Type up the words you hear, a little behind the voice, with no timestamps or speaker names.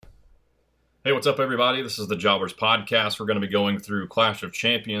Hey, what's up, everybody? This is the Jobbers Podcast. We're going to be going through Clash of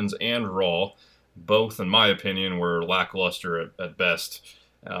Champions and Raw. Both, in my opinion, were lackluster at best.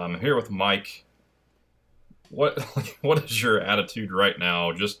 I'm here with Mike. What what is your attitude right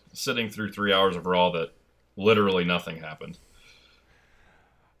now? Just sitting through 3 hours of Raw that literally nothing happened.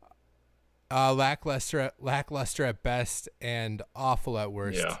 Lackluster at best and awful at Yeah,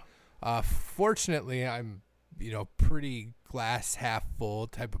 worst. Fortunately, I'm pretty glass half full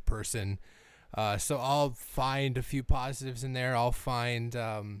type of person, so I'll find a few positives in there. I'll find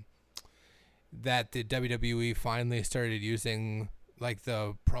that the WWE finally started using like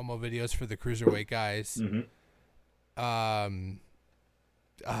the promo videos for the cruiserweight guys. hmm Um,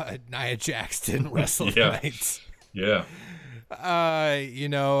 Nia Jax didn't wrestle yeah, tonight. yeah. Uh, you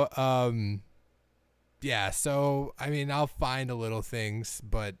know, um, yeah, so I mean, I'll find a little things,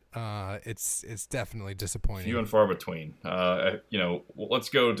 but it's definitely Few disappointing. and far between. Let's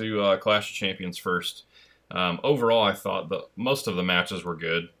go to Clash of Champions first. Overall, I thought that most of the matches were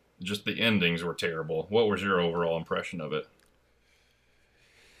good. Just the endings were terrible. What was your overall impression of it?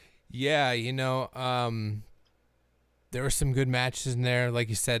 Yeah, there were some good matches in there. Like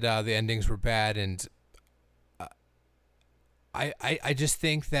you said, the endings were bad, and uh, I just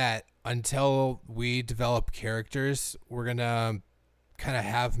think that until we develop characters, we're gonna kind of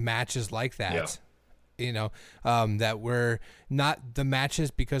have matches like Yeah, that. That we're not the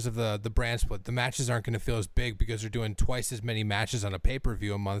matches because of the brand split. The matches aren't going to feel as big because they're doing twice as many matches on a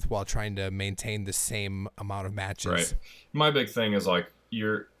pay-per-view a month while trying to maintain the same amount of right. matches. My big thing is like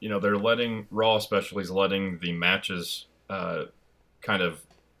they're letting Raw, especially, is letting the matches kind of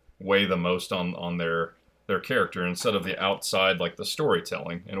weigh the most on their character instead of the outside, like the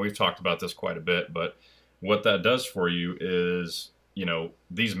storytelling. And we've talked about this quite a bit, but what that does for you is,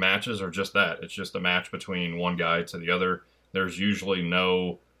 these matches are just that. It's just a match between one guy to the other. There's usually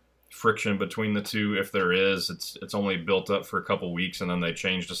no friction between the two. If there is, it's only built up for a couple weeks and then they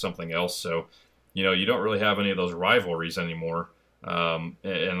change to something else. So, you don't really have any of those rivalries anymore. And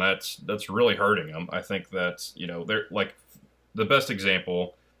that's really hurting them. I think that they're like the best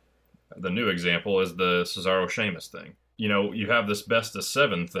example, the new example is the Cesaro Sheamus thing. You have this best of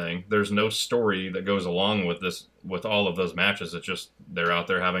seven thing. There's no story that goes along with this, with all of those matches. It's just they're out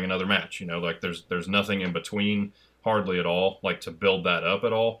there having another match. Like there's nothing in between, hardly at all, like to build that up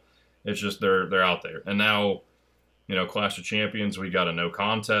at all. It's just they're out there. And now, Clash of Champions, we got a no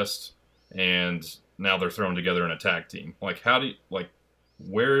contest, and now they're thrown together in a tag team. Like how do you like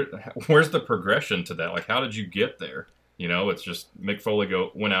where where's the progression to that? Like how did you get there? It's just Mick Foley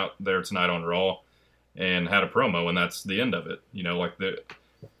went out there tonight on Raw and had a promo, and that's the end of it.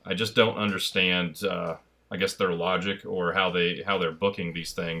 I just don't understand. I guess their logic or how they're booking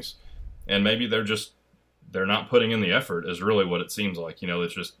these things, and maybe they're not putting in the effort. Is really what it seems like.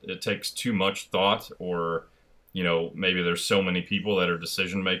 It takes too much thought, or maybe there's so many people that are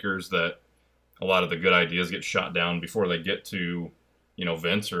decision makers that a lot of the good ideas get shot down before they get to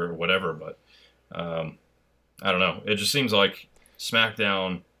Vince or whatever. But um, I don't know. It just seems like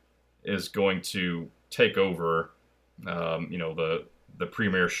SmackDown is going to take over, the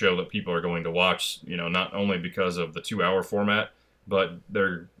premier show that people are going to watch. Not only because of the 2 hour format, but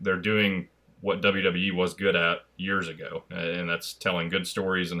they're doing what WWE was good at years ago, and that's telling good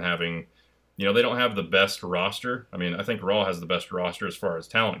stories and having. They don't have the best roster. I mean, I think Raw has the best roster as far as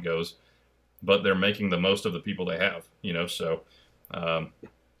talent goes, but they're making the most of the people they have. So um,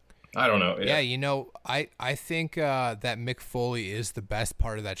 I don't know. Yeah, I think that Mick Foley is the best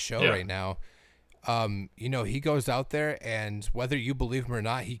part of that show Yeah, right now. He goes out there, and whether you believe him or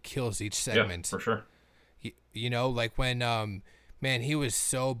not, he kills each yeah, segment. for sure. Like when man, he was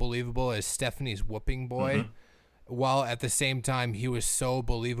so believable as Stephanie's whooping boy, hmm while at the same time he was so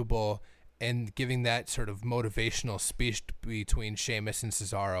believable and giving that sort of motivational speech between Sheamus and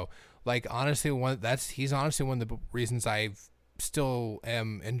Cesaro. Like honestly, he's honestly one of the reasons I still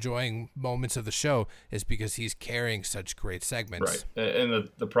am enjoying moments of the show is because he's carrying such great Right. segments. And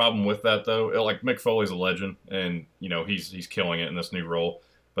the problem with that though, like Mick Foley's a legend, and he's killing it in this new role.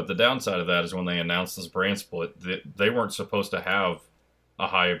 But the downside of that is when they announced this brand split, they weren't supposed to have a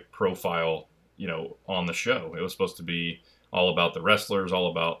high profile, on the show. It was supposed to be all about the wrestlers,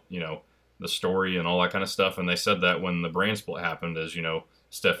 all about the story and all that kind of stuff. And they said that when the brand split happened, as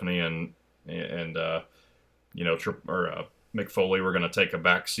Stephanie and Mick Foley were going to take a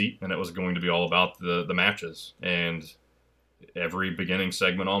back seat, and it was going to be all about the matches and every beginning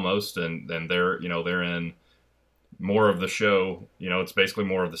segment almost, and then they're in more of the show. It's basically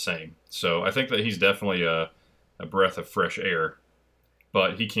more of the same. So I think that he's definitely a breath of fresh air,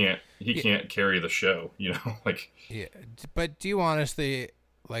 but he can't Yeah, carry the show. Like yeah. But do you honestly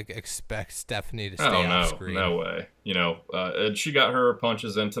like expect Stephanie to Oh stay off no, screen. no way. And she got her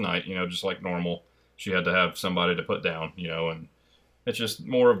punches in tonight. Just like normal. She had to have somebody to put down. And it's just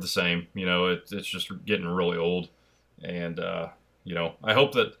more of the same. It's just getting really old. And I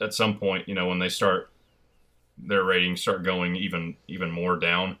hope that at some point, when they start their ratings start going even more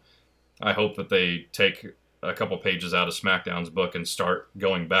down, I hope that they take a couple pages out of SmackDown's book and start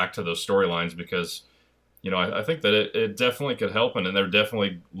going back to those storylines because, I think that it definitely could help, and they're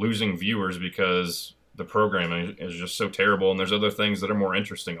definitely losing viewers because the programming is just so terrible, and there's other things that are more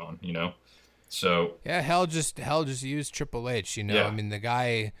interesting on, So yeah, hell just use Triple H. Yeah. I mean, the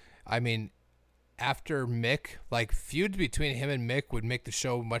guy. I mean, after Mick, like feuds between him and Mick would make the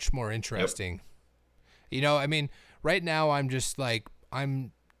show much more interesting. Yep. I mean, right now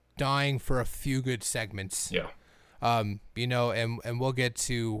I'm dying for a few good segments. Yeah. And we'll get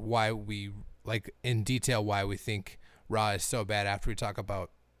to why we like in detail why we think Raw is so bad after we talk about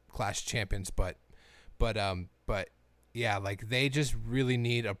Clash of Champions, but yeah, like they just really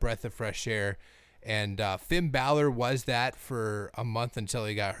need a breath of fresh air, and Finn Balor was that for a month until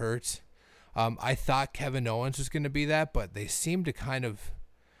he got hurt. I thought Kevin Owens was going to be that, but they seem to kind of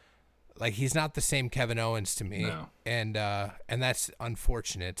like he's not the same Kevin Owens to me, No. and that's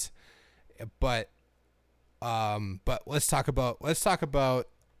unfortunate. But let's talk about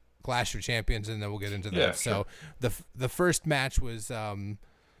Clash of Champions, and then we'll get into that. Yeah, So the first match was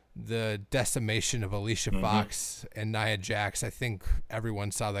the decimation of Alicia Fox and Nia Jax. I think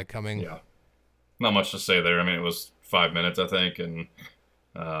everyone saw that coming. Yeah. Not much to say there. I mean, it was 5 minutes, I think, and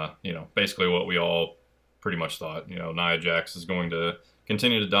basically what we all pretty much thought. Nia Jax is going to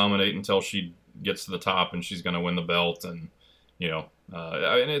continue to dominate until she gets to the top, and she's going to win the belt. And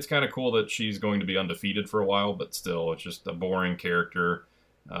and it's kind of cool that she's going to be undefeated for a while, but still, it's just a boring character.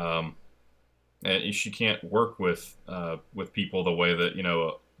 And she can't work with people the way that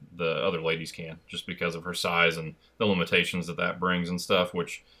the other ladies can, just because of her size and the limitations that brings and stuff,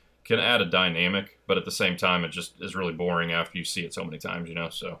 which can add a dynamic, but at the same time, it just is really boring after you see it so many times,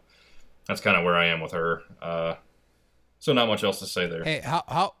 So that's kind of where I am with her. So not much else to say there. Hey,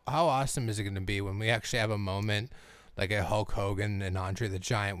 how awesome is it going to be when we actually have a moment like a Hulk Hogan and Andre the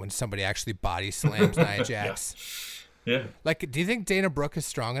Giant when somebody actually body slams Nia Jax? Yeah. Like, do you think Dana Brooke is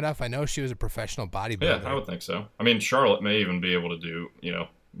strong enough? I know she was a professional bodybuilder. Yeah, I would think so. I mean, Charlotte may even be able to do,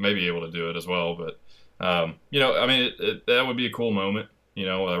 it as well. But, I mean, that would be a cool moment, a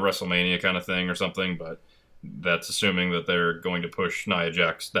WrestleMania kind of thing or something. But that's assuming that they're going to push Nia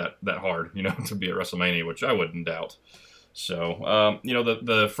Jax that hard, to be at WrestleMania, which I wouldn't doubt. So,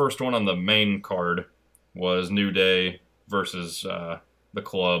 the first one on the main card was New Day versus the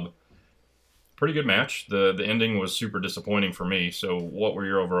Club. Pretty good match. The ending was super disappointing for me. So what were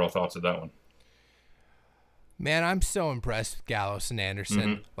your overall thoughts of that one? Man, I'm so impressed with Gallows and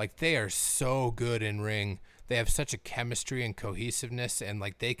Anderson. Like, they are so good in ring. They have such a chemistry and cohesiveness, and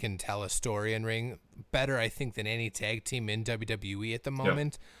like they can tell a story in ring better, I think, than any tag team in WWE at the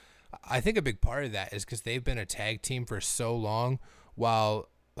moment. I think a big part of that is because they've been a tag team for so long, while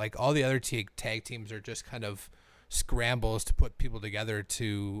like all the other tag teams are just kind of scrambles to put people together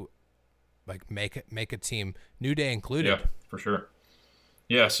to like make a team, New Day included. Yeah, for sure.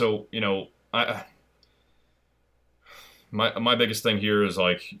 Yeah, so my biggest thing here is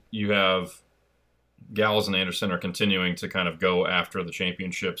like you have Gallows and Anderson are continuing to kind of go after the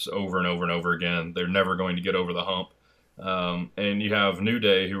championships over and over and over again. They're never going to get over the hump. And you have New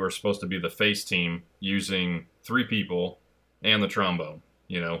Day, who are supposed to be the face team, using 3 people and the trombone.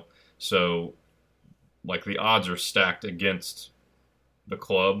 So like the odds are stacked against the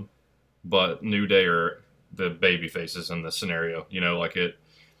Club. But New Day are the baby faces in this scenario.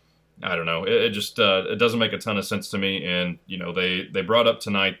 I don't know. It just it doesn't make a ton of sense to me. And, they brought up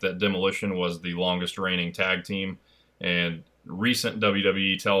tonight that Demolition was the longest reigning tag team. And recent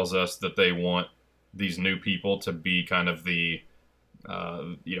WWE tells us that they want these new people to be kind of the,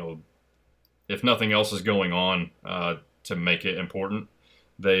 if nothing else is going on to make it important,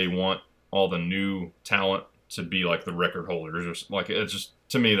 they want all the new talent to be like the record holders. Or like, it's just,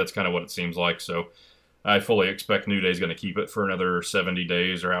 to me, that's kind of what it seems like. So I fully expect New Day's going to keep it for another 70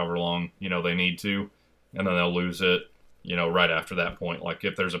 days or however long, they need to. And then they'll lose it, right after that point. Like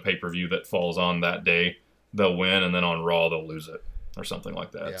if there's a pay-per-view that falls on that day, they'll win. And then on Raw, they'll lose it or something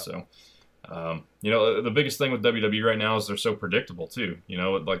like that. Yeah. So, the biggest thing with WWE right now is they're so predictable too.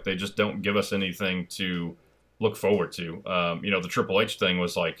 Like they just don't give us anything to look forward to. The Triple H thing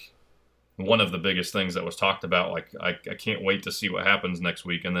was like one of the biggest things that was talked about. Like I can't wait to see what happens next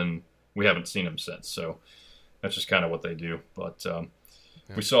week, and then we haven't seen him since. So that's just kind of what they do. But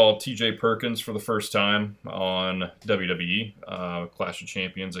We saw T.J. Perkins for the first time on WWE Clash of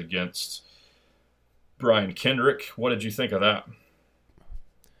Champions against Brian Kendrick. What did you think of that?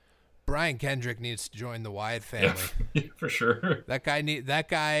 Brian Kendrick needs to join the Wyatt family. Yeah, for sure. That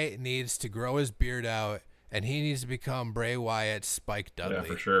guy needs to grow his beard out, and he needs to become Bray Wyatt's Spike Dudley. Yeah,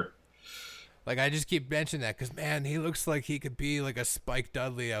 for sure. Like, I just keep mentioning that because, man, he looks like he could be like a Spike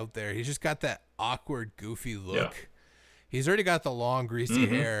Dudley out there. He's just got that awkward, goofy look. Yeah. He's already got the long, greasy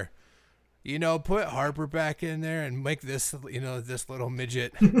hair. You know, put Harper back in there and make this, this little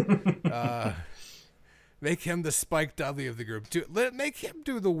midget, make him the Spike Dudley of the group. Make him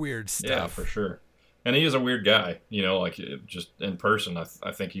do the weird stuff. Yeah, for sure. And he is a weird guy, like just in person.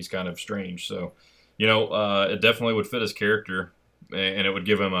 I think he's kind of strange. So, it definitely would fit his character, and it would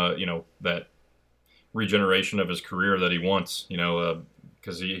give him that regeneration of his career that he wants,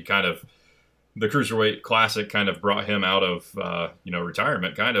 because he kind of, the Cruiserweight Classic kind of brought him out of,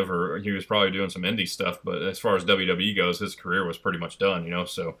 retirement, kind of, or he was probably doing some indie stuff. But as far as WWE goes, his career was pretty much done,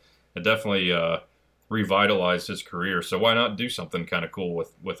 so it definitely revitalized his career. So why not do something kind of cool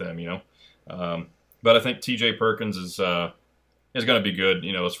with him, But I think T.J. Perkins is going to be good,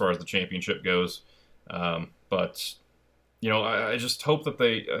 as far as the championship goes. But I just hope that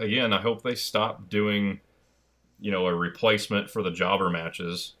I hope they stop doing, a replacement for the jobber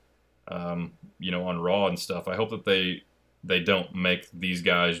matches, on Raw and stuff. I hope that they don't make these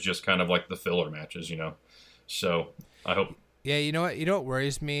guys just kind of like the filler matches, So I hope. Yeah, you know what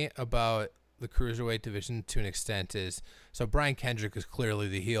worries me about the Cruiserweight division to an extent is, so Brian Kendrick is clearly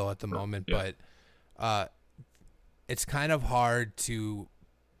the heel at the moment, but it's kind of hard to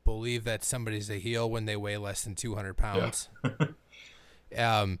believe that somebody's a heel when they weigh less than 200 pounds.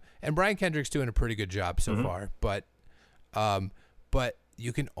 Yeah. And Brian Kendrick's doing a pretty good job so far, but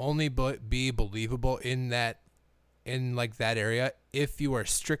you can only be believable in that area if you are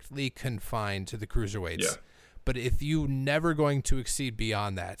strictly confined to the cruiserweights. Yeah. But if you never going to exceed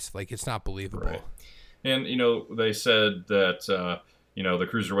beyond that, it's not believable. Right. And they said that the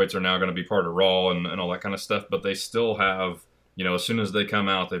cruiserweights are now going to be part of Raw and all that kind of stuff, but they still have, as soon as they come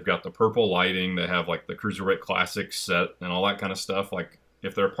out, they've got the purple lighting, they have like the Cruiserweight Classic set and all that kind of stuff. Like,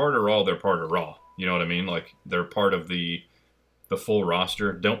 if they're part of Raw, they're part of Raw. You know what I mean? Like, they're part of the full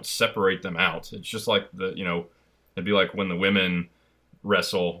roster. Don't separate them out. It's just like it'd be like when the women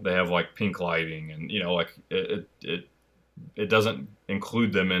wrestle, they have like pink lighting, and like it doesn't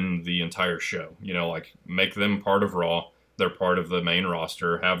include them in the entire show. Like, make them part of Raw. They're part of the main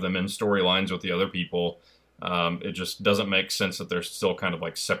roster. Have them in storylines with the other people. It just doesn't make sense that they're still kind of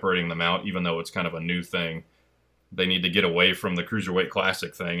like separating them out, even though it's kind of a new thing. They need to get away from the Cruiserweight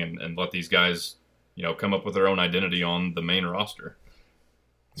Classic thing and let these guys, come up with their own identity on the main roster.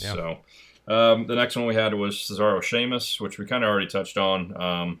 Yeah. So the next one we had was Cesaro Sheamus, which we kind of already touched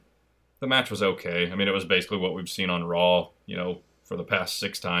on. The match was okay. I mean, it was basically what we've seen on Raw, for the past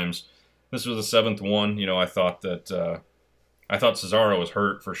 6 times. This was the 7th one. I thought Cesaro was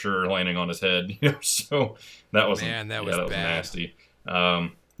hurt for sure, landing on his head. So that was nasty.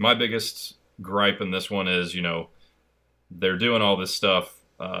 My biggest gripe in this one is, they're doing all this stuff,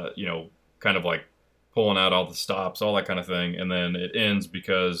 kind of like pulling out all the stops, all that kind of thing, and then it ends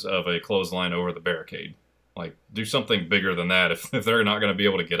because of a clothesline over the barricade. Like, do something bigger than that. If they're not going to be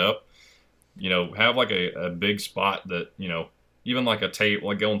able to get up, have like a big spot that, even like a table,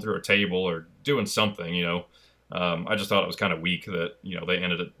 like going through a table or doing something, I just thought it was kind of weak that, they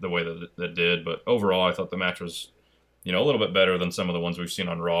ended it the way that did. But overall, I thought the match was, a little bit better than some of the ones we've seen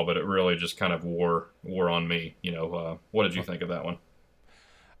on Raw, but it really just kind of wore on me. What did you think of that one?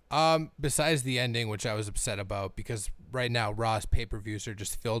 Besides the ending, which I was upset about, because right now Raw's pay-per-views are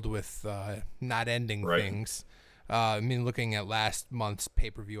just filled with not ending things. Looking at last month's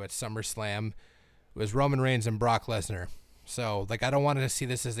pay-per-view at SummerSlam, it was Roman Reigns and Brock Lesnar. So, I don't want to see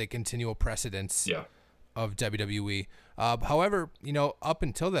this as a continual precedence of WWE. However, up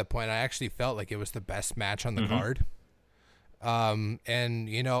until that point, I actually felt like it was the best match on the card. I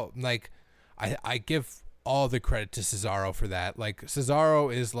give all the credit to Cesaro for that. Like,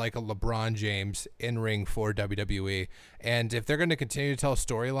 Cesaro is like a LeBron James in ring for WWE. And if they're going to continue to tell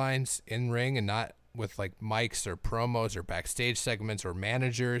storylines in ring and not with like mics or promos or backstage segments or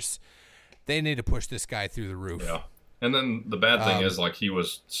managers, they need to push this guy through the roof. Yeah. And then the bad thing is, like, he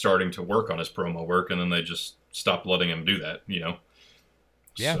was starting to work on his promo work, and then they just stopped letting him do that, Yeah.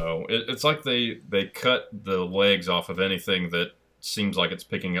 So it's like they cut the legs off of anything that seems like it's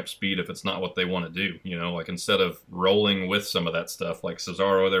picking up speed if it's not what they want to do, Like, instead of rolling with some of that stuff, like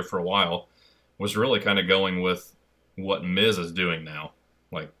Cesaro there for a while was really kind of going with what Miz is doing now.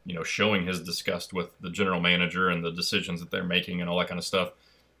 like, showing his disgust with the general manager and the decisions that they're making and all that kind of stuff.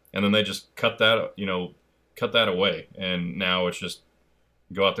 And then they just cut that away. And now it's just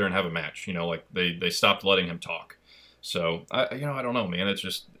go out there and have a match. Like they stopped letting him talk. So I don't know, man.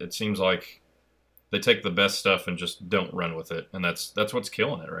 It seems like they take the best stuff and just don't run with it. And that's what's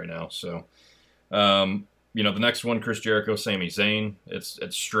killing it right now. So, the next one, Chris Jericho, Sami Zayn. It's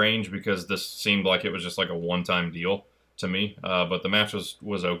strange because this seemed like it was just like a one-time deal to me. But the match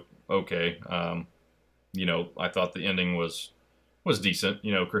was okay. I thought the ending was decent.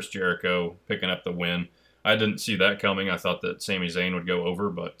 Chris Jericho picking up the win. I didn't see that coming. I thought that Sami Zayn would go over,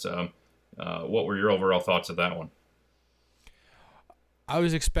 but what were your overall thoughts of that one? I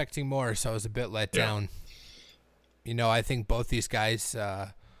was expecting more, so I was a bit let down. I think both these guys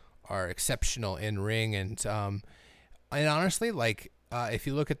are exceptional in ring, and honestly, like if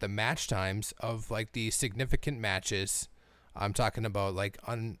you look at the match times of like the significant matches, I'm talking about like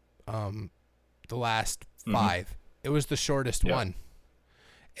on the last 5, it was the shortest one.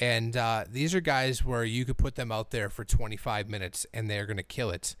 And these are guys where you could put them out there for 25 minutes and they're going to kill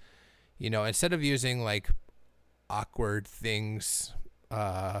it. Instead of using like awkward things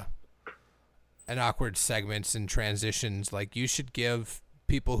and awkward segments and transitions, like you should give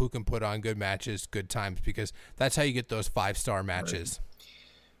people who can put on good matches good times, because that's how you get those 5-star matches.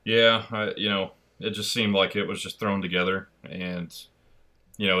 Right. Yeah, it just seemed like it was just thrown together, and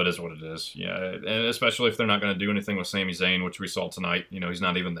it is what it is. Yeah, and especially if they're not going to do anything with Sami Zayn, which we saw tonight. He's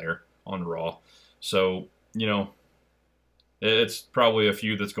not even there on Raw. So, it's probably a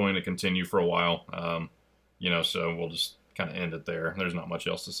feud that's going to continue for a while. So we'll just kind of end it there. There's not much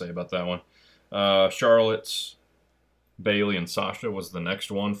else to say about that one. Charlotte, Bayley, and Sasha was the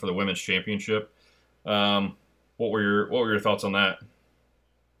next one for the Women's Championship. What were your thoughts on that?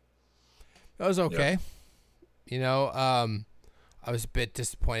 That was okay. Yeah. I was a bit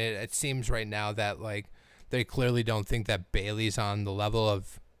disappointed. It seems right now that like they clearly don't think that Bayley's on the level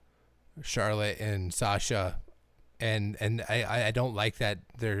of Charlotte and Sasha, and I don't like that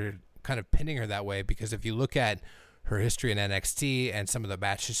they're kind of pinning her that way, because if you look at her history in NXT and some of the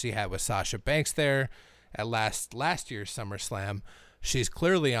matches she had with Sasha Banks there at last year's SummerSlam, she's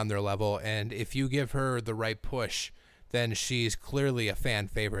clearly on their level, and if you give her the right push, then she's clearly a fan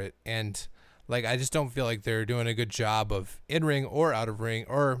favorite. And like, I just don't feel like they're doing a good job of in-ring or out of ring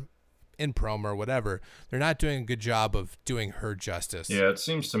or in promo or whatever. They're not doing a good job of doing her justice. Yeah, it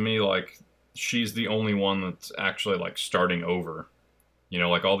seems to me like she's the only one that's actually like starting over.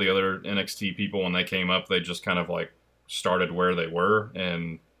 Like all the other NXT people, when they came up, they just kind of like started where they were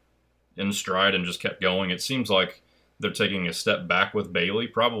and in stride and just kept going. It seems like they're taking a step back with Bayley,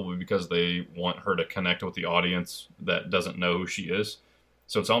 probably because they want her to connect with the audience that doesn't know who she is.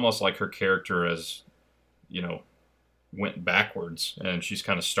 So it's almost like her character has, went backwards, and she's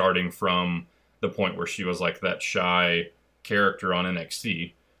kind of starting from the point where she was like that shy character on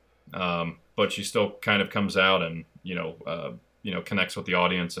NXT. But she still kind of comes out and, connects with the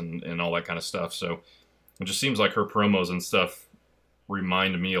audience and all that kind of stuff. So it just seems like her promos and stuff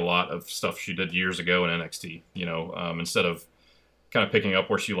remind me a lot of stuff she did years ago in NXT, instead of kind of picking up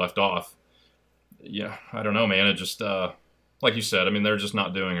where she left off. Yeah, I don't know, man. It just, like you said, I mean, they're just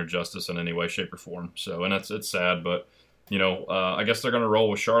not doing her justice in any way, shape, or form. So, and it's sad, but, I guess they're going to roll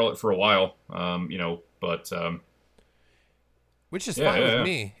with Charlotte for a while, but... Which is fine with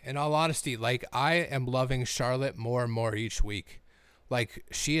me, in all honesty. Like, I am loving Charlotte more and more each week. Like,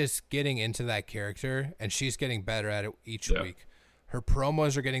 she is getting into that character, and she's getting better at it each week. Her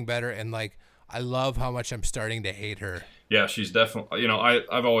promos are getting better, and, like, I love how much I'm starting to hate her. Yeah, she's definitely...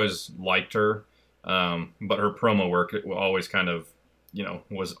 I've always liked her. But her promo work always kind of,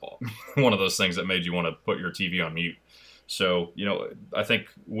 was one of those things that made you want to put your TV on mute. So, I think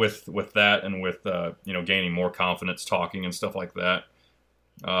with that and with, gaining more confidence talking and stuff like that,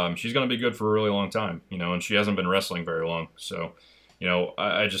 she's going to be good for a really long time, and she hasn't been wrestling very long. So,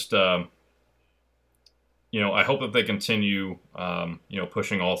 I just, I hope that they continue,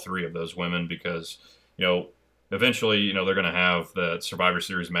 pushing all three of those women, because, eventually, they're going to have the Survivor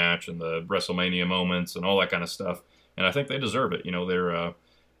Series match and the WrestleMania moments and all that kind of stuff. And I think they deserve it. They're,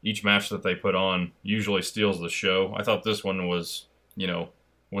 each match that they put on usually steals the show. I thought this one was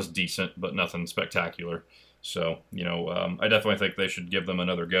decent, but nothing spectacular. So, I definitely think they should give them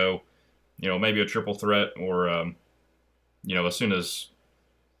another go. Maybe a triple threat, or, as soon as,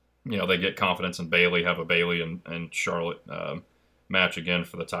 they get confidence in Bayley, have a Bayley and Charlotte match again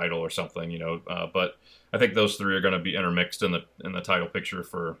for the title or something, but I think those three are going to be intermixed in the title picture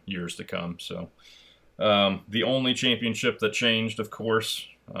for years to come. So, the only championship that changed, of course,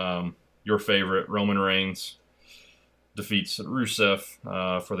 your favorite, Roman Reigns. defeats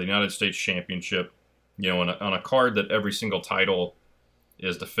Rusev for the United States Championship. You know, on a card that every single title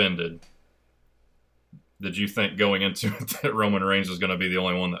is defended. Did you think going into it that Roman Reigns was going to be the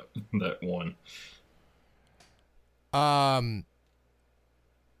only one that won?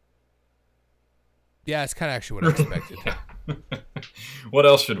 Yeah, it's kind of actually what I expected. What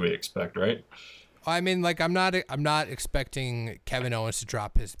else should we expect, right? I mean, like I'm not expecting Kevin Owens to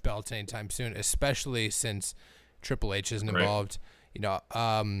drop his belt anytime soon, especially since Triple H isn't involved. Right. You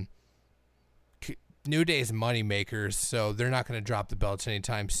know, New Day's money makers, so they're not going to drop the belts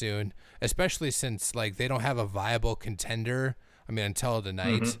anytime soon, especially since like they don't have a viable contender. I mean, until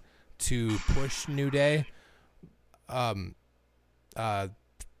tonight to push New Day.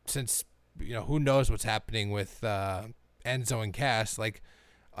 Since you know who knows what's happening with Enzo and Cass, like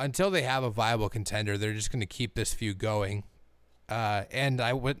until they have a viable contender, they're just going to keep this feud going. And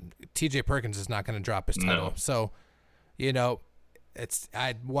TJ Perkins is not going to drop his title, so you know.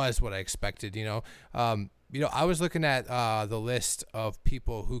 Was what I expected, you know. I was looking at the list of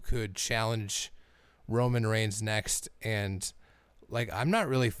people who could challenge Roman Reigns next, and like I'm not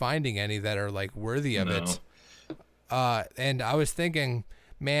really finding any that are like worthy of it. And I was thinking,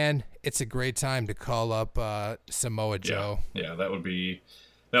 man, it's a great time to call up Samoa Joe. Yeah, that would be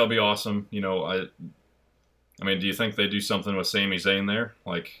awesome. You know, I mean, do you think they do something with Sami Zayn there?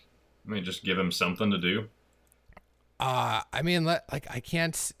 Like, I mean, just give him something to do. I mean, like I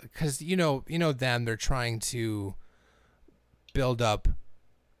can't, because you know them. They're trying to build up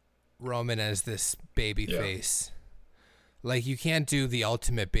Roman as this baby face. Like you can't do the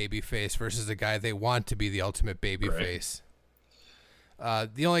ultimate baby face versus a guy they want to be the ultimate baby face.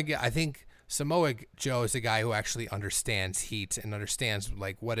 The only guy I think Samoa Joe is a guy who actually understands heat and understands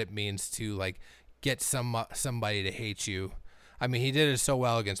like what it means to like get somebody to hate you. I mean, he did it so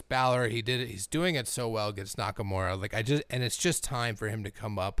well against Balor. He's doing it so well against Nakamura. Like and it's just time for him to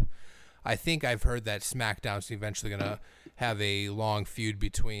come up. I think I've heard that SmackDown's eventually gonna have a long feud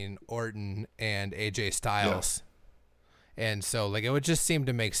between Orton and AJ Styles, and so like it would just seem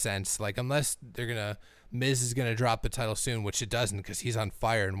to make sense. Like unless Miz is gonna drop the title soon, which it doesn't because he's on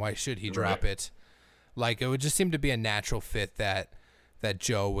fire, and why should he drop it? Like it would just seem to be a natural fit that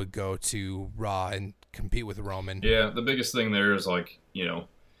Joe would go to Raw and compete with Roman. Yeah, the biggest thing there is like, you know,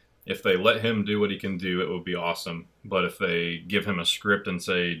 if they let him do what he can do, it would be awesome. But if they give him a script and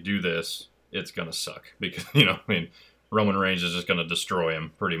say, do this, it's going to suck. Because, you know, I mean, Roman Reigns is just going to destroy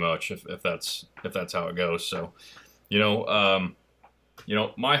him pretty much if that's how it goes. So, you know,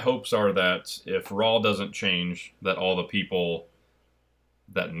 my hopes are that if Raw doesn't change, that all the people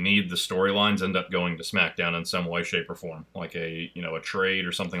that need the storylines end up going to SmackDown in some way, shape, or form, like a trade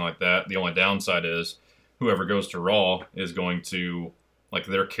or something like that. The only downside is whoever goes to Raw is going to, like,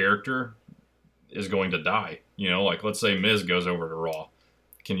 their character is going to die. You know, like let's say Miz goes over to Raw.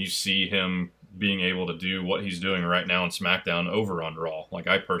 Can you see him being able to do what he's doing right now in SmackDown over on Raw? Like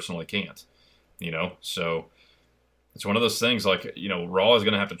I personally can't, you know, so it's one of those things like, you know, Raw is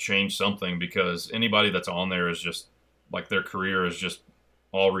going to have to change something because anybody that's on there is just like their career is just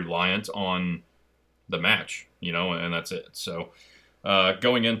all reliant on the match, you know, and that's it. So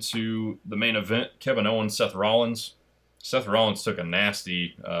going into the main event, Kevin Owens, Seth Rollins. Seth Rollins took a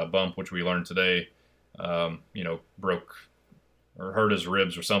nasty bump, which we learned today, broke or hurt his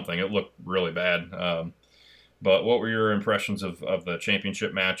ribs or something. It looked really bad. But what were your impressions of the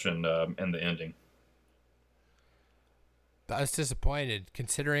championship match and the ending? I was disappointed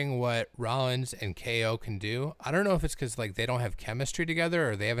considering what Rollins and KO can do. I don't know if it's because like they don't have chemistry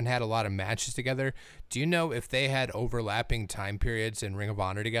together or they haven't had a lot of matches together. Do you know if they had overlapping time periods in Ring of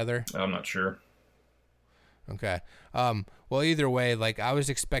Honor together? I'm not sure. Okay. Well, either way, like I was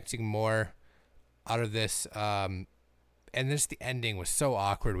expecting more out of this. And the ending was so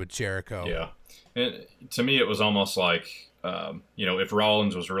awkward with Jericho. Yeah. And to me, it was almost like, if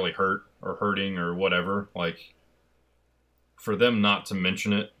Rollins was really hurt or hurting or whatever, like, for them not to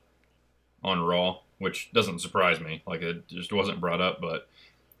mention it on Raw, which doesn't surprise me. Like, it just wasn't brought up. But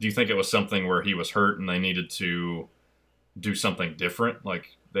do you think it was something where he was hurt and they needed to do something different?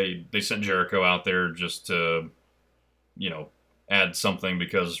 Like, they sent Jericho out there just to, add something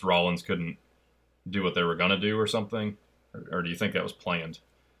because Rollins couldn't do what they were going to do or something? Or do you think that was planned?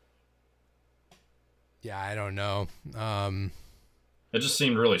 Yeah, I don't know. It just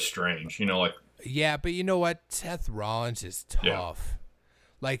seemed really strange, like... Yeah, but you know what? Seth Rollins is tough. Yeah.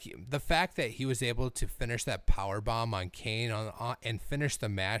 Like, the fact that he was able to finish that powerbomb on Kane and finish the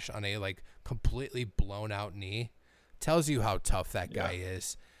match on a, like, completely blown-out knee tells you how tough that guy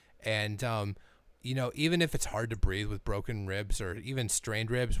is. And, even if it's hard to breathe with broken ribs or even strained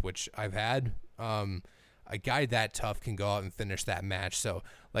ribs, which I've had, a guy that tough can go out and finish that match. So,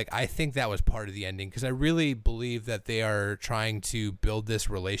 like, I think that was part of the ending because I really believe that they are trying to build this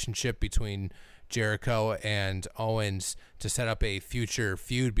relationship between Jericho and Owens to set up a future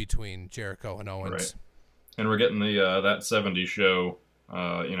feud between Jericho and Owens. Right. And we're getting the that 70s show,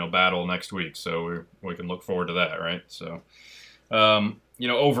 battle next week, so we can look forward to that, right? So,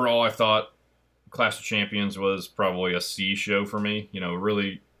 overall, I thought Clash of Champions was probably a C show for me.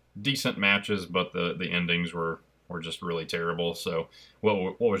 Really decent matches, but the endings were just really terrible. So,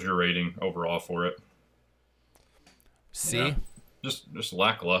 what was your rating overall for it? C. Yeah, just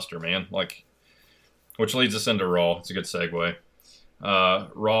lackluster, man. Like, which leads us into Raw. It's a good segue.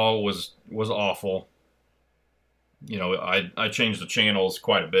 Raw was awful. I changed the channels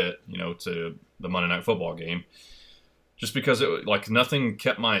quite a bit, to the Monday Night Football game, just because nothing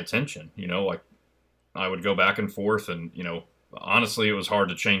kept my attention. I would go back and forth, and honestly, it was hard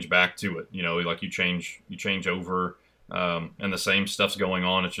to change back to it. You change over, and the same stuff's going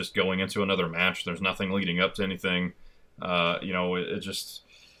on. It's just going into another match. There's nothing leading up to anything. It just,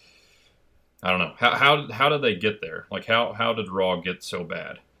 I don't know. How did they get there? Like, how did Raw get so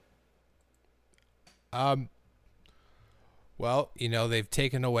bad? Well, they've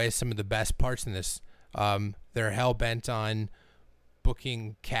taken away some of the best parts in this. They're hell bent on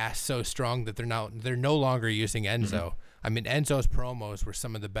booking Cass so strong that they're no longer using Enzo. Mm-hmm. I mean, Enzo's promos were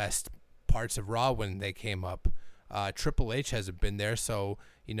some of the best parts of Raw when they came up. Triple H hasn't been there, so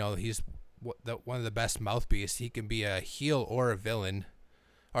he's one of the best mouthpieces. He can be a heel or a villain,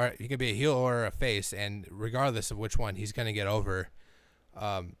 or he can be a heel or a face, and regardless of which one, he's going to get over.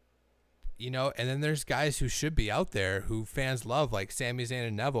 And then there's guys who should be out there who fans love, like Sami Zayn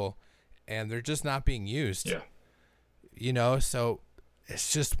and Neville, and they're just not being used. Yeah. So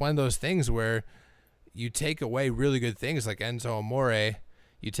it's just one of those things where you take away really good things like Enzo Amore,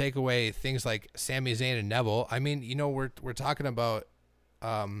 you take away things like Sami Zayn and Neville. I mean, we're talking about,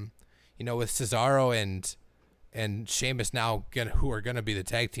 with Cesaro and Sheamus now who are gonna be the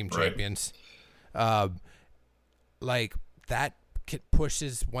tag team champions, like that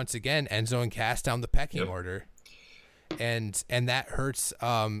pushes once again Enzo and Cass down the pecking order, and that hurts.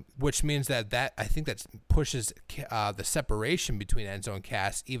 Which means that I think that pushes the separation between Enzo and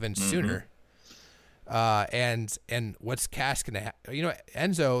Cass even sooner. And what's Cass gonna have?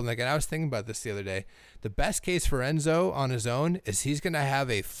 Enzo, and I was thinking about this the other day. The best case for Enzo on his own is he's gonna have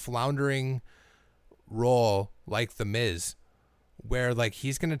a floundering role like The Miz, where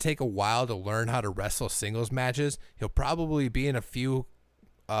he's going to take a while to learn how to wrestle singles matches. He'll probably be in a few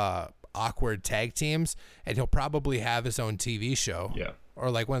awkward tag teams, and he'll probably have his own TV show. Yeah.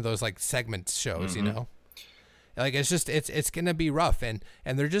 Or one of those segment shows, it's just it's going to be rough, and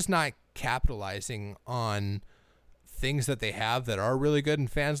they're just not capitalizing on things that they have that are really good and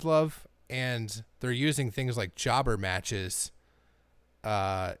fans love, and they're using things like jobber matches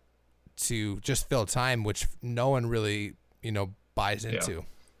to just fill time, which no one really buys into.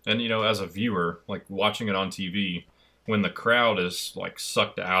 And as a viewer, watching it on TV, when the crowd is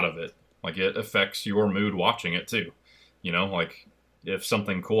sucked out of it, it affects your mood watching it too. If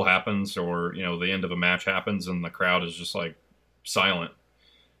something cool happens, or the end of a match happens and the crowd is just silent,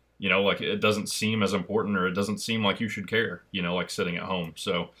 it doesn't seem as important, or it doesn't seem like you should care, sitting at home.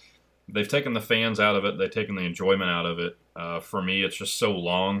 So they've taken the fans out of it, they've taken the enjoyment out of it. For me, it's just so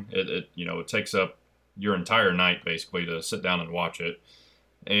long. It takes up your entire night basically to sit down and watch it.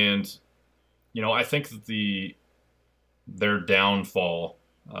 And I think that their downfall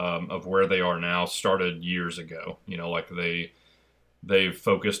of where they are now started years ago. They've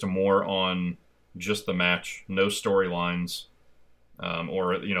focused more on just the match, no storylines,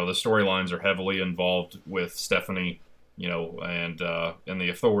 or the storylines are heavily involved with Stephanie, and the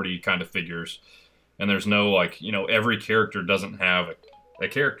Authority kind of figures, and there's no every character doesn't have a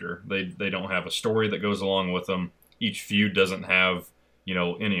character. They don't have a story that goes along with them. Each feud doesn't have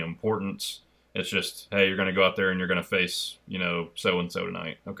any importance. It's just, hey, you're going to go out there and you're going to face so and so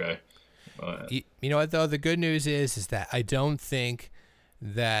tonight. Okay. You know what though? The good news is that I don't think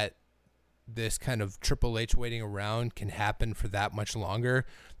that this kind of Triple H waiting around can happen for that much longer.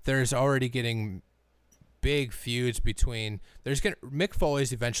 There's already getting big feuds between. Mick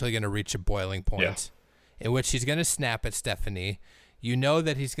Foley's eventually going to reach a boiling point, in which he's going to snap at Stephanie.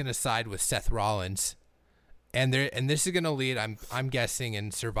 That he's going to side with Seth Rollins, and this is going to lead, I'm guessing,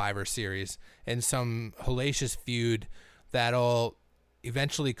 in Survivor Series, in some hellacious feud that'll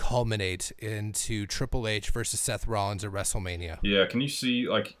eventually culminate into Triple H versus Seth Rollins at WrestleMania. Yeah, can you see,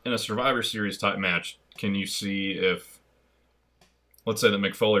 in a Survivor Series type match, can you see if, let's say that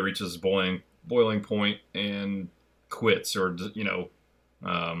Mick Foley reaches boiling point and quits, or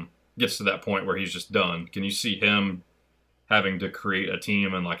gets to that point where he's just done, can you see him having to create a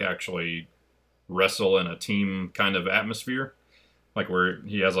team and like actually wrestle in a team kind of atmosphere, like where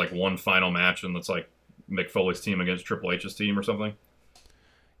he has like one final match and it's like Mick Foley's team against Triple H's team or something?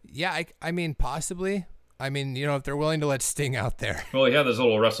 Yeah, I mean, possibly. I mean, if they're willing to let Sting out there. Well, he had this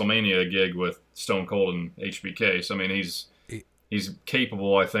little WrestleMania gig with Stone Cold and HBK, so I mean, he's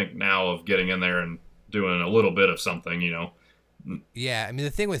capable, I think, now of getting in there and doing a little bit of something, Yeah, I mean,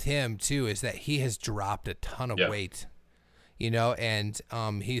 the thing with him too is that he has dropped a ton of weight, and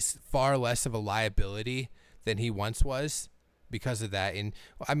he's far less of a liability than he once was because of that. And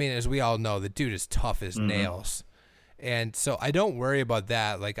I mean, as we all know, the dude is tough as nails, and so I don't worry about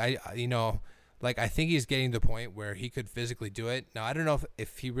that. Like I think he's getting to the point where he could physically do it. Now I don't know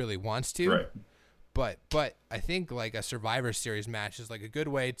if he really wants to, right? But I think like a Survivor Series match is like a good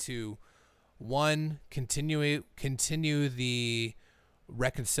way to, one, continue the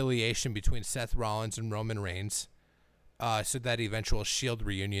reconciliation between Seth Rollins and Roman Reigns, so that eventual Shield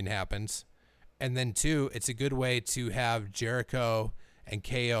reunion happens, and then two, it's a good way to have Jericho and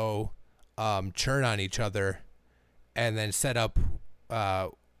KO churn on each other, and then set up.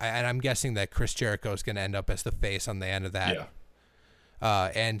 And I'm guessing that Chris Jericho is going to end up as the face on the end of that.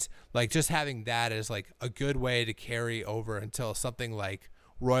 Yeah. And like just having that as like a good way to carry over until something like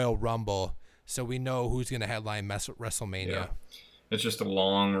Royal Rumble, so we know who's going to headline WrestleMania. Yeah. It's just a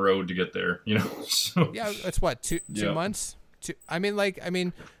long road to get there, So, yeah, it's what, two months. I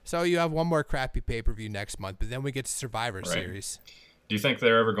mean, so you have one more crappy pay-per-view next month, but then we get to Survivor Series. Do you think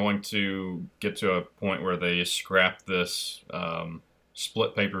they're ever going to get to a point where they scrap this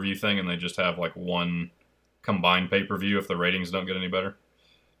split pay-per-view thing and they just have like one combined pay-per-view if the ratings don't get any better?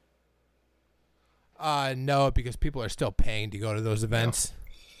 No, because people are still paying to go to those events. Yeah.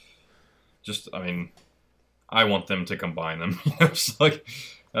 Just, I mean, I want them to combine them. It's like,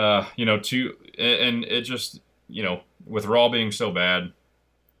 two, and it just, with Raw being so bad,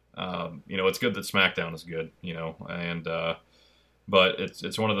 it's good that SmackDown is good, and but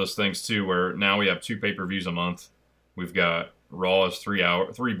it's one of those things too where now we have 2 pay-per-views a month. We've got Raw is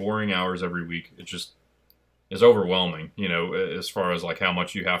 3 boring hours every week. It just is overwhelming, as far as like how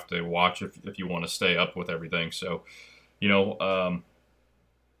much you have to watch if you want to stay up with everything. So,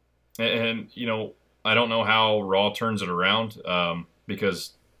 I don't know how Raw turns it around,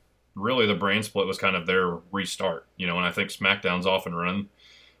 because really the brand split was kind of their restart, and I think SmackDown's off and running,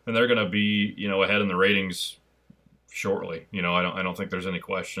 and they're going to be, ahead in the ratings shortly. I don't think there's any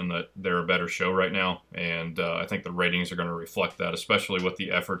question that they're a better show right now, and I think the ratings are going to reflect that, especially with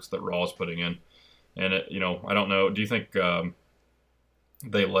the efforts that Raw is putting in. And I don't know. Do you think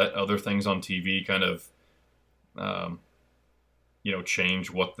they let other things on TV kind of,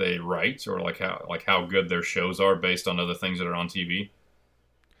 change what they write, or like how good their shows are based on other things that are on TV?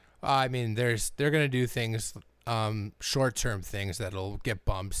 I mean, they're gonna do things, short-term things that'll get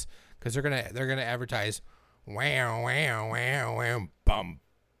bumps, because they're gonna advertise, wow wow wow wow bum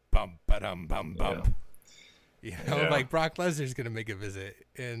bum ba-dum bum bum. Yeah. Like Brock Lesnar's gonna make a visit,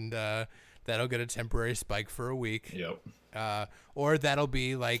 and that'll get a temporary spike for a week. Yep. Or that'll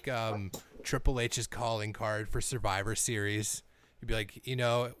be like Triple H's calling card for Survivor Series. You'd be like,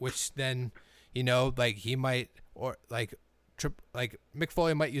 which then, like he might, or like Mick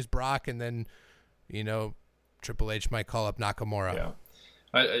Foley might use Brock, and then, Triple H might call up Nakamura.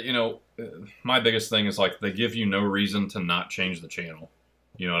 Yeah. My biggest thing is like they give you no reason to not change the channel.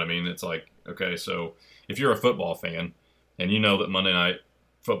 You know what I mean? It's like, okay, so if you're a football fan and you know that Monday Night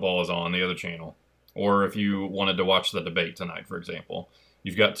Football is on the other channel, or if you wanted to watch the debate tonight, for example,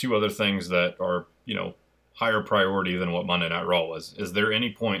 you've got 2 other things that are, higher priority than what Monday Night Raw was. Is there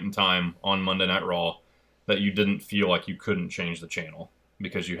any point in time on Monday Night Raw that you didn't feel like you couldn't change the channel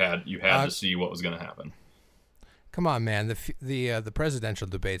because you had to see what was going to happen? Come on, man. The presidential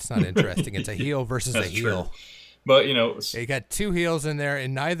debate's not interesting. It's a heel versus a heel. True. But you got 2 heels in there,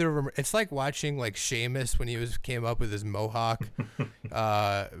 and neither of them. It's like watching like Sheamus when he came up with his mohawk,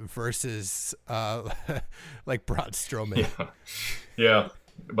 versus like Braun Strowman. Yeah.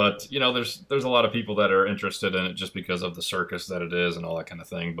 But there's a lot of people that are interested in it just because of the circus that it is and all that kind of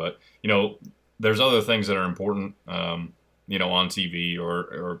thing. But there's other things that are important, on TV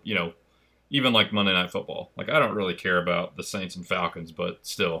or even like Monday Night Football. Like I don't really care about the Saints and Falcons, but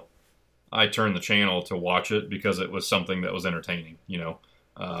still, I turned the channel to watch it because it was something that was entertaining.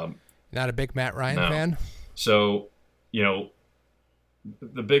 Not a big Matt Ryan fan. So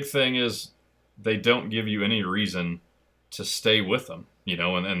the big thing is they don't give you any reason to stay with them.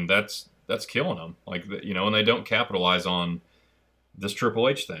 And that's killing them. Like and they don't capitalize on this Triple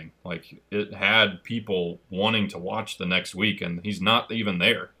H thing. Like, it had people wanting to watch the next week, and he's not even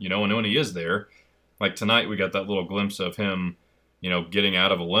there, you know. And when he is there, like tonight, we got that little glimpse of him, you know, getting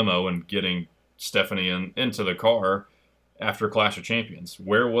out of a limo and getting Stephanie into the car after Clash of Champions.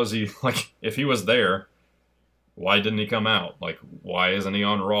 Where was he? Like, if he was there, why didn't he come out? Like, why isn't he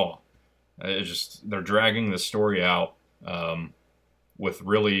on Raw? It's just, they're dragging this story out. With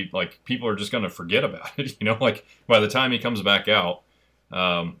really, like, people are just going to forget about it, you know, like, by the time he comes back out,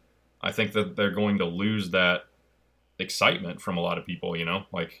 I think that they're going to lose that excitement from a lot of people, you know,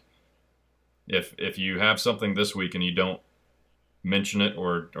 like, if you have something this week and you don't mention it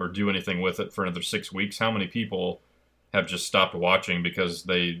or do anything with it for another 6 weeks, how many people have just stopped watching because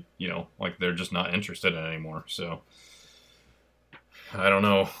they, you know, like, they're just not interested in it anymore. So, I don't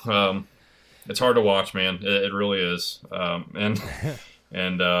know. It's hard to watch, man. It really is.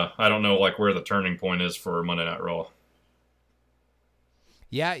 And I don't know, like, where the turning point is for Monday Night Raw.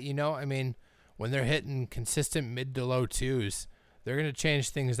 Yeah, you know, I mean, when they're hitting consistent mid to low twos, they're going to change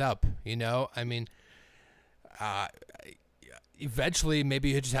things up, you know? I mean, eventually maybe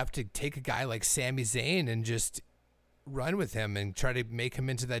you just have to take a guy like Sami Zayn and just run with him and try to make him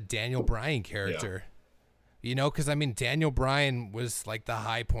into that Daniel Bryan character. Yeah. You know, because, I mean, Daniel Bryan was like the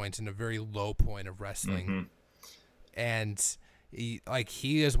high point and a very low point of wrestling. Mm-hmm. And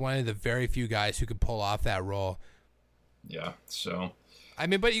he is one of the very few guys who could pull off that role. Yeah, so. I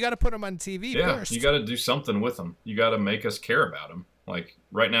mean, but you got to put him on TV first. Yeah, you got to do something with him. You got to make us care about him. Like,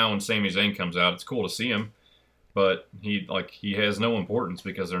 right now when Sami Zayn comes out, it's cool to see him, but he has no importance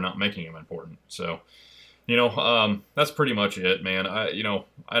because they're not making him important. So, you know, that's pretty much it, man. I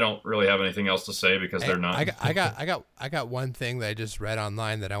don't really have anything else to say because they're not. I got one thing that I just read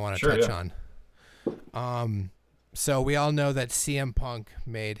online that I want to touch on. So we all know that CM Punk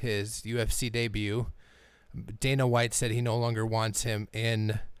made his UFC debut. Dana White said he no longer wants him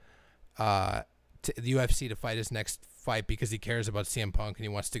in the UFC to fight his next fight because he cares about CM Punk and he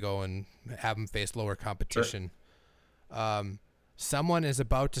wants to go and have him face lower competition. Sure. Someone is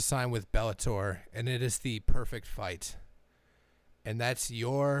about to sign with Bellator, and it is the perfect fight. And that's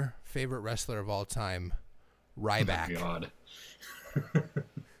your favorite wrestler of all time, Ryback. Oh, my God.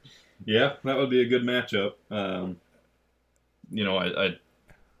 Yeah, that would be a good matchup. You know,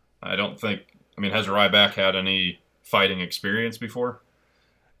 I don't think. I mean, has Ryback had any fighting experience before?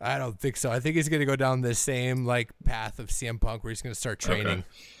 I don't think so. I think he's going to go down the same path of CM Punk, where he's going to start training. Okay.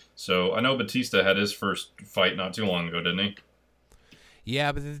 So I know Batista had his first fight not too long ago, didn't he?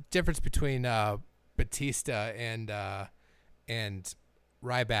 Yeah, but the difference between Batista and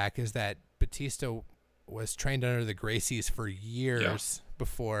Ryback is that Batista was trained under the Gracies for years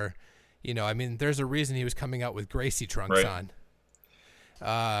before. You know, I mean, there's a reason he was coming out with Gracie trunks on.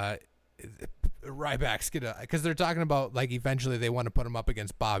 Ryback's gonna, because they're talking about eventually they want to put him up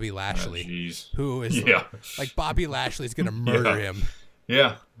against Bobby Lashley, who is Bobby Lashley's gonna murder him.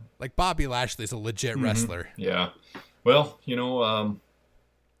 Yeah, Bobby Lashley's a legit wrestler. Yeah, well, you know,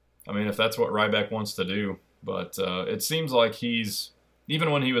 I mean, if that's what Ryback wants to do, but it seems like he's, even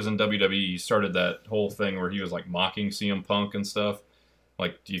when he was in WWE, he started that whole thing where he was mocking CM Punk and stuff.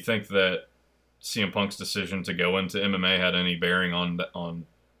 Do you think that CM Punk's decision to go into MMA had any bearing on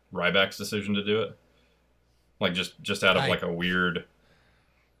Ryback's decision to do it? Just out of a weird,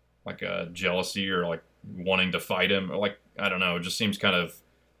 a jealousy or wanting to fight him, or I don't know. It just seems kind of,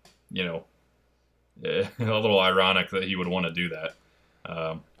 you know, a little ironic that he would want to do that.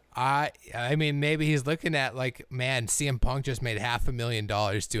 I mean, maybe he's looking at man, CM Punk just made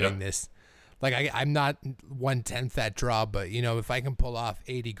 $500,000 doing this. I'm not 1/10 that draw, but you know, if I can pull off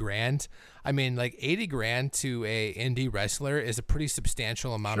 $80,000, I mean, $80,000 to a indie wrestler is a pretty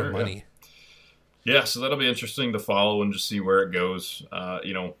substantial amount of money. Yeah, so that'll be interesting to follow and just see where it goes.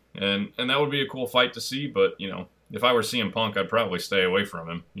 You know, and that would be a cool fight to see. But you know, if I were CM Punk, I'd probably stay away from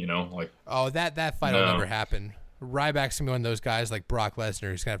him. You know, that fight will never happen. Ryback's gonna be one of those guys like Brock Lesnar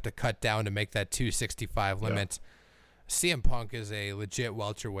who's gonna have to cut down to make that 265 limit. Yeah. CM Punk is a legit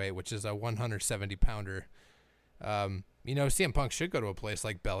welterweight, which is a 170-pounder. You know, CM Punk should go to a place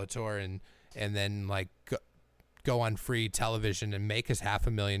like Bellator and then go on free television and make his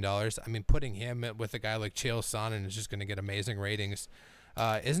 $500,000. I mean, putting him with a guy like Chael Sonnen is just going to get amazing ratings.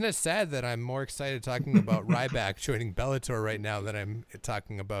 Isn't it sad that I'm more excited talking about Ryback joining Bellator right now than I'm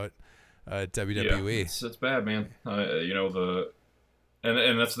talking about WWE? Yeah, it's bad, man. You know,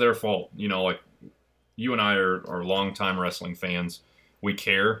 and that's their fault. You know, you and I are longtime wrestling fans. We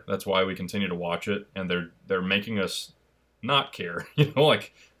care. That's why we continue to watch it. And they're making us not care. You know,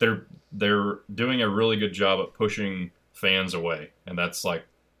 they're doing a really good job at pushing fans away. And that's a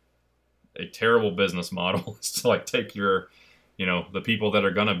terrible business model. It's to take your the people that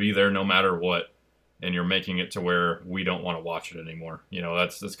are going to be there no matter what, and you're making it to where we don't want to watch it anymore.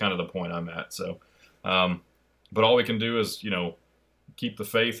 That's kind of the point I'm at. So, but all we can do is, keep the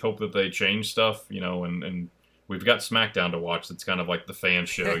faith, hope that they change stuff, and we've got SmackDown to watch. That's kind of like the fan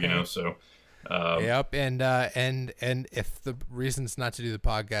show, so. Yep, and if the reasons not to do the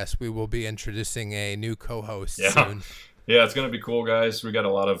podcast, we will be introducing a new co-host soon. Yeah, it's going to be cool, guys. We got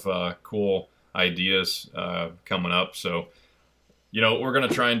a lot of cool ideas coming up, so we're going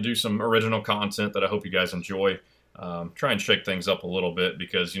to try and do some original content that I hope you guys enjoy. Try and shake things up a little bit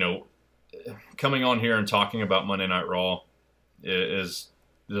because coming on here and talking about Monday Night Raw is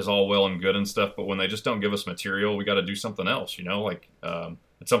all well and good and stuff, but when they just don't give us material, we got to do something else.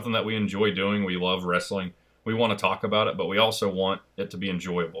 It's something that we enjoy doing. We love wrestling. We want to talk about it, but we also want it to be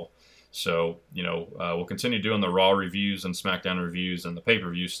enjoyable. So, we'll continue doing the Raw reviews and SmackDown reviews and the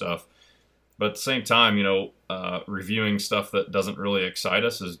pay-per-view stuff. But at the same time, reviewing stuff that doesn't really excite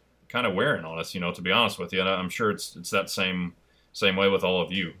us is kind of wearing on us, to be honest with you. And I'm sure it's that same way with all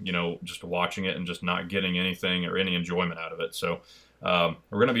of you, just watching it and just not getting anything or any enjoyment out of it. So we're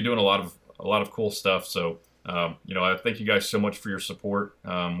going to be doing a lot of cool stuff. So, I thank you guys so much for your support.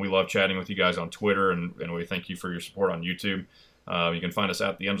 We love chatting with you guys on Twitter, and we thank you for your support on YouTube. You can find us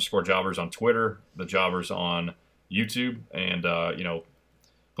at _Jobbers on Twitter, the Jobbers on YouTube, and,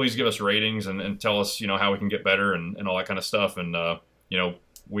 please give us ratings and tell us, how we can get better and all that kind of stuff. And,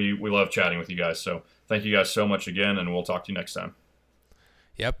 we love chatting with you guys. So thank you guys so much again, and we'll talk to you next time.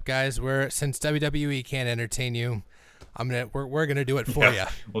 Yep, guys, since WWE can't entertain you, we're gonna do it for you.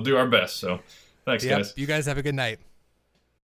 We'll do our best. So thanks, guys. You guys have a good night.